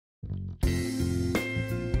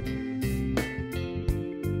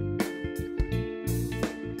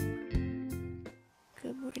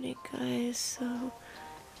guys. So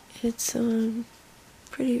it's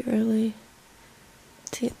pretty early.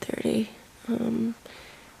 It's 8:30.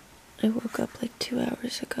 I woke up like 2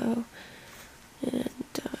 hours ago, and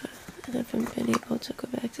I haven't been able to go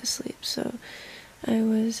back to sleep. So I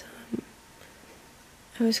was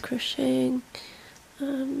crocheting,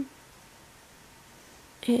 and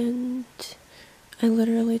I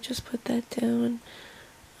literally just put that down,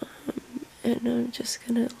 and I'm just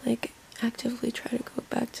gonna like actively try to go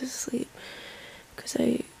back to sleep, because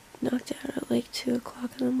I knocked out at like 2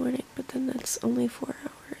 o'clock in the morning, but then that's only 4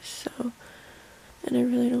 hours, so, and I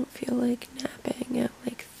really don't feel like napping at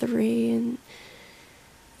like 3 and,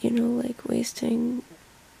 you know, like wasting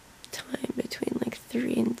time between like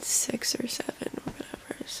 3 and 6 or 7 or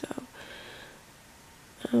whatever, so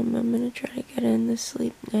I'm gonna try to get in the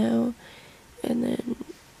sleep now, and then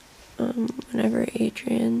whenever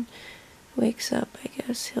Adrian wakes up, I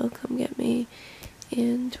guess he'll come get me,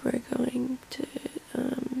 and we're going to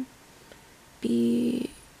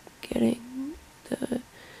be getting the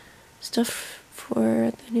stuff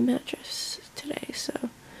for the new mattress today, so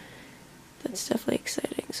that's definitely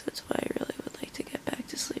exciting. So that's why I really would like to get back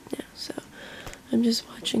to sleep now. So I'm just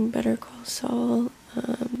watching Better Call Saul,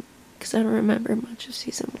 because I don't remember much of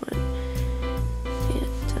season 1,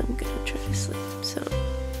 and I'm gonna try to sleep. So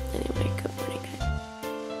anyway, good morning, guys.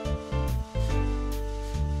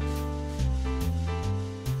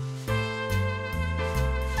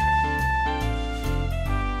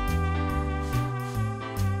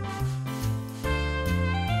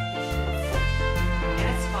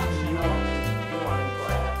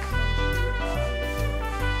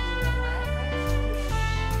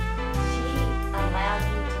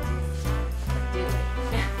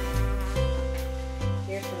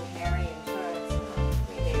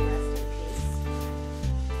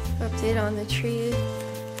 Update on the tree.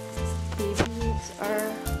 The beads are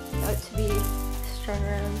about to be strung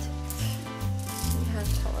around. We have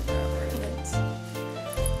all of our ornaments.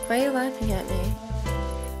 Why are you laughing at me?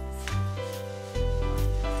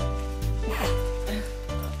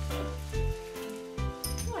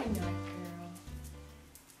 Why not, girl?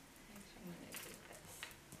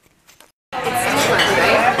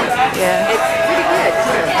 Yeah. It's pretty good.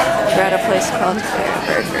 We're at a place called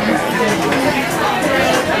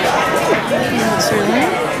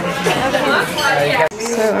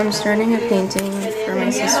So I'm starting a painting for my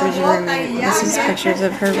sister's roommate. This is pictures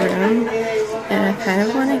of her room, and I kind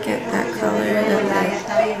of want to get that color, that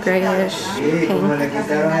like grayish pink, light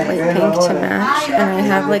pink to match. And I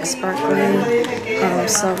have like sparkly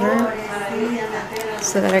silver,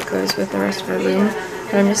 so that it goes with the rest of her room.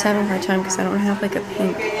 But I'm just having a hard time because I don't have like a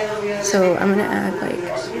pink. So I'm gonna add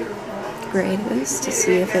like gray to this to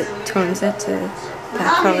see if it tones it to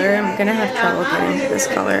that color. I'm gonna have trouble getting to this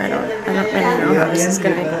color. I don't really know how this is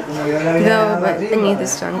gonna go, but I need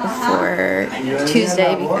this done before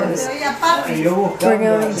Tuesday because we're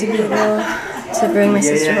going to be able to bring my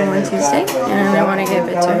sister home on Tuesday, and I want to give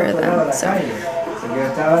it to her then. So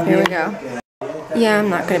here we go. Yeah, I'm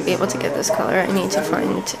not gonna be able to get this color. I need to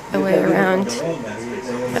find a way around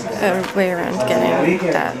getting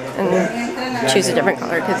that and choose a different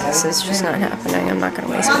color because this is just not happening. I'm not gonna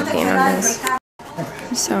waste my paint on this.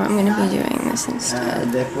 So I'm going to be doing this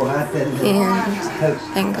instead, and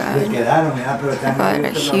thank God I got a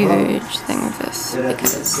huge thing of this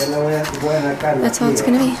because that's all it's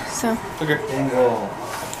going to be. So I'm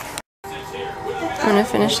going to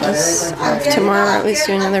finish this off tomorrow, or at least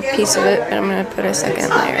do another piece of it, but I'm going to put a second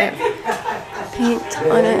layer of paint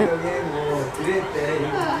on it.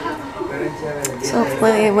 So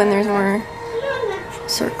hopefully when there's more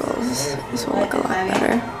circles, this will look a lot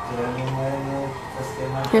better.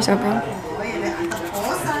 Here's hoping.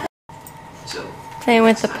 Playing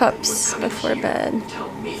with the pups before bed.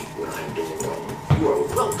 Tell me what I'm doing wrong. You are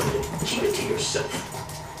welcome to keep it to yourself.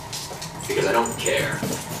 Because I don't care.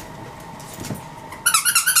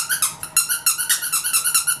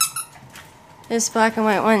 This black and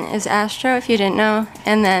white one is Astro, if you didn't know.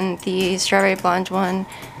 And then the strawberry blonde one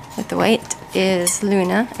with the white is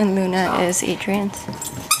Luna. And Luna is Adrian's.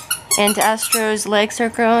 And Astro's legs are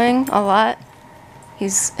growing a lot.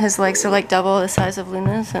 His legs are like double the size of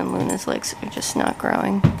Luna's, and Luna's legs are just not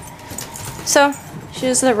growing. So,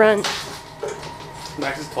 she's the runt.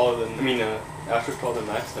 Max is taller than, Astro's taller than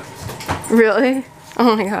Max. Really?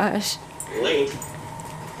 Oh my gosh. Link.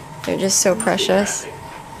 They're just so precious.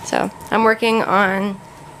 So, I'm working on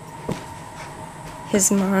his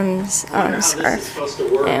mom's scarf,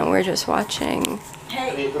 and we're just watching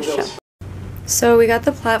the show. So we got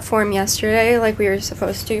the platform yesterday like we were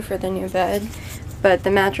supposed to for the new bed, but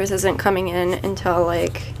the mattress isn't coming in until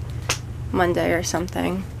like Monday or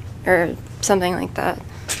something. or something like that.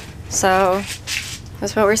 So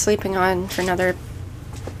that's what we're sleeping on for another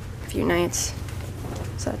few nights.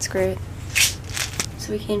 So that's great.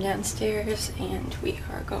 So we came downstairs and we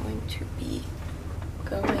are going to be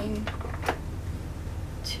going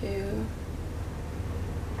to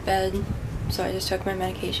bed. So I just took my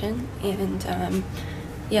medication and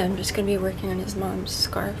yeah, I'm just gonna be working on his mom's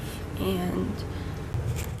scarf and